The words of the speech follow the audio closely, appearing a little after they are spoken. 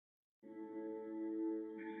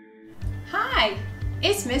Hi,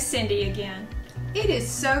 it's Miss Cindy again. It is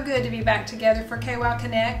so good to be back together for KWOW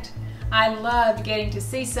Connect. I loved getting to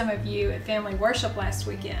see some of you at Family Worship last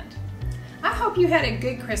weekend. I hope you had a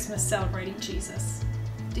good Christmas celebrating Jesus.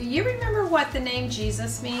 Do you remember what the name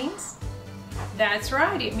Jesus means? That's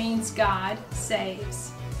right, it means God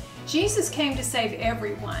saves. Jesus came to save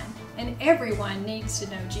everyone, and everyone needs to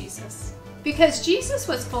know Jesus. Because Jesus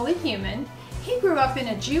was fully human, he grew up in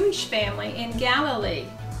a Jewish family in Galilee,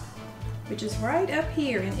 which is right up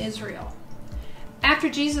here in Israel. After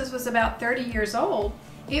Jesus was about 30 years old,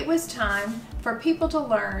 it was time for people to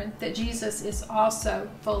learn that Jesus is also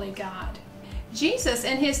fully God. Jesus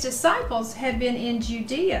and his disciples had been in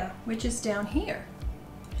Judea, which is down here.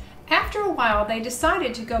 After a while, they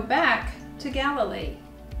decided to go back to Galilee.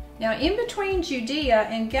 Now, in between Judea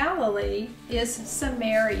and Galilee is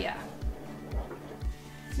Samaria.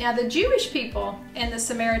 Now, the Jewish people and the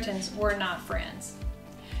Samaritans were not friends.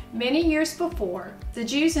 Many years before, the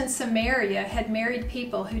Jews in Samaria had married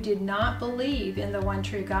people who did not believe in the one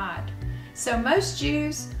true God. So most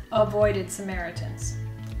Jews avoided Samaritans.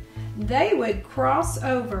 They would cross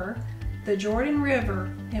over the Jordan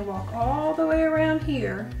River and walk all the way around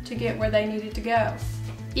here to get where they needed to go,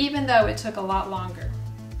 even though it took a lot longer.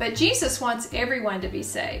 But Jesus wants everyone to be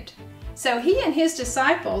saved. So he and his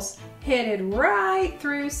disciples headed right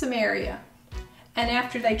through Samaria. And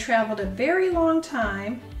after they traveled a very long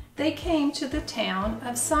time, they came to the town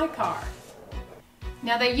of Sychar.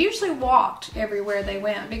 Now, they usually walked everywhere they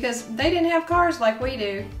went because they didn't have cars like we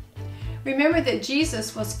do. Remember that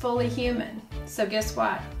Jesus was fully human. So guess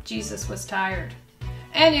what? Jesus was tired.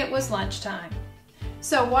 And it was lunchtime.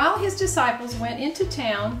 So while his disciples went into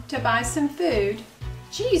town to buy some food,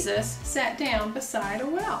 Jesus sat down beside a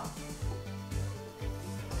well.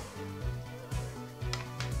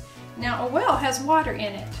 Now, a well has water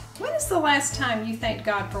in it. When is the last time you thanked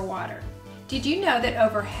God for water? Did you know that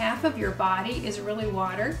over half of your body is really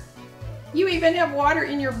water? You even have water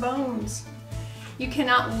in your bones. You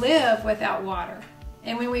cannot live without water.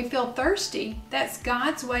 And when we feel thirsty, that's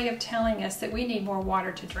God's way of telling us that we need more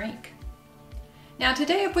water to drink. Now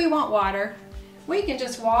today, if we want water, we can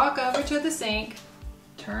just walk over to the sink,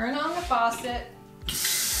 turn on the faucet,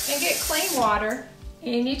 and get clean water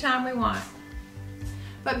anytime we want.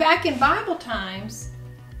 But back in Bible times,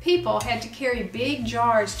 people had to carry big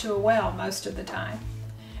jars to a well most of the time.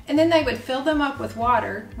 And then they would fill them up with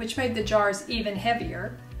water, which made the jars even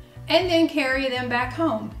heavier, and then carry them back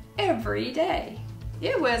home every day.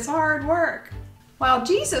 It was hard work. While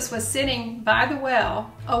Jesus was sitting by the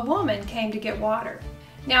well, a woman came to get water.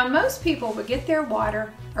 Now, most people would get their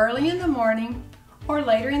water early in the morning or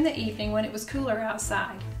later in the evening when it was cooler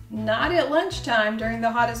outside, not at lunchtime during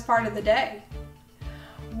the hottest part of the day.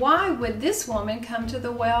 Why would this woman come to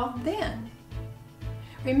the well then?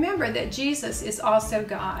 Remember that Jesus is also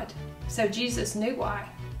God, so Jesus knew why.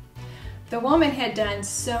 The woman had done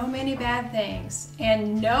so many bad things,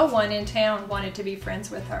 and no one in town wanted to be friends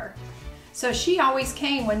with her. So she always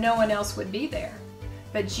came when no one else would be there.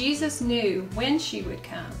 But Jesus knew when she would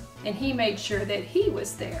come, and he made sure that he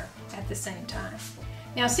was there at the same time.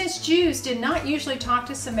 Now, since Jews did not usually talk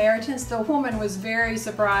to Samaritans, the woman was very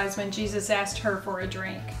surprised when Jesus asked her for a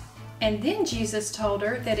drink. And then Jesus told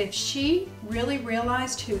her that if she really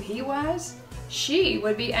realized who he was, she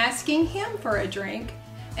would be asking him for a drink,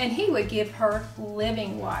 and he would give her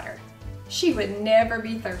living water. She would never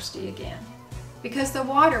be thirsty again, because the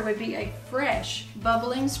water would be a fresh,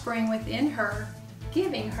 bubbling spring within her,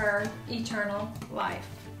 giving her eternal life.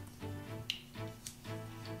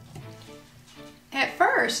 At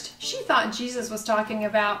first, she thought Jesus was talking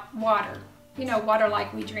about water. You know, water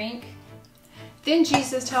like we drink. Then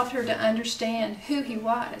Jesus helped her to understand who he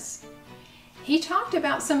was. He talked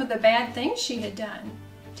about some of the bad things she had done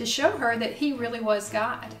to show her that he really was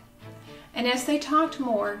God. And as they talked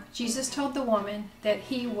more, Jesus told the woman that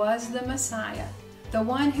he was the Messiah, the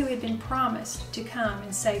one who had been promised to come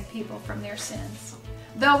and save people from their sins.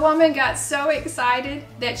 The woman got so excited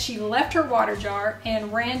that she left her water jar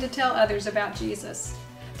and ran to tell others about Jesus.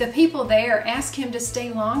 The people there asked him to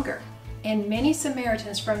stay longer, and many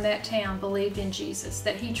Samaritans from that town believed in Jesus,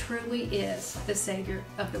 that he truly is the Savior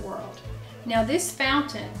of the world. Now, this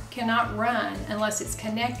fountain cannot run unless it's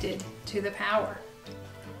connected to the power.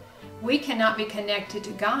 We cannot be connected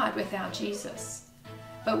to God without Jesus.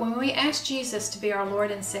 But when we ask Jesus to be our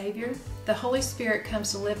Lord and Savior, the Holy Spirit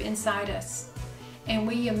comes to live inside us, and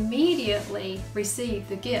we immediately receive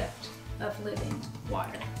the gift of living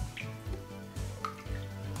water.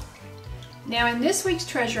 Now, in this week's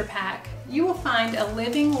treasure pack, you will find a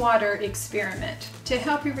living water experiment to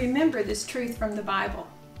help you remember this truth from the Bible.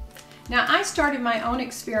 Now, I started my own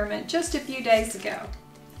experiment just a few days ago.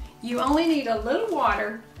 You only need a little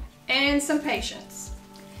water and some patience.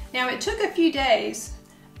 Now, it took a few days,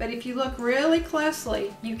 but if you look really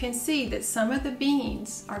closely, you can see that some of the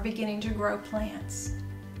beans are beginning to grow plants.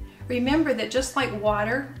 Remember that just like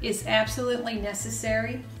water is absolutely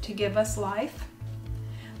necessary to give us life,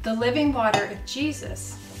 the living water of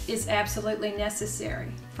Jesus is absolutely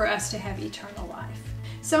necessary for us to have eternal life.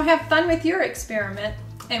 So have fun with your experiment,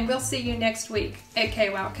 and we'll see you next week at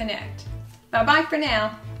KWOW Connect. Bye-bye for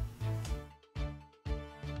now.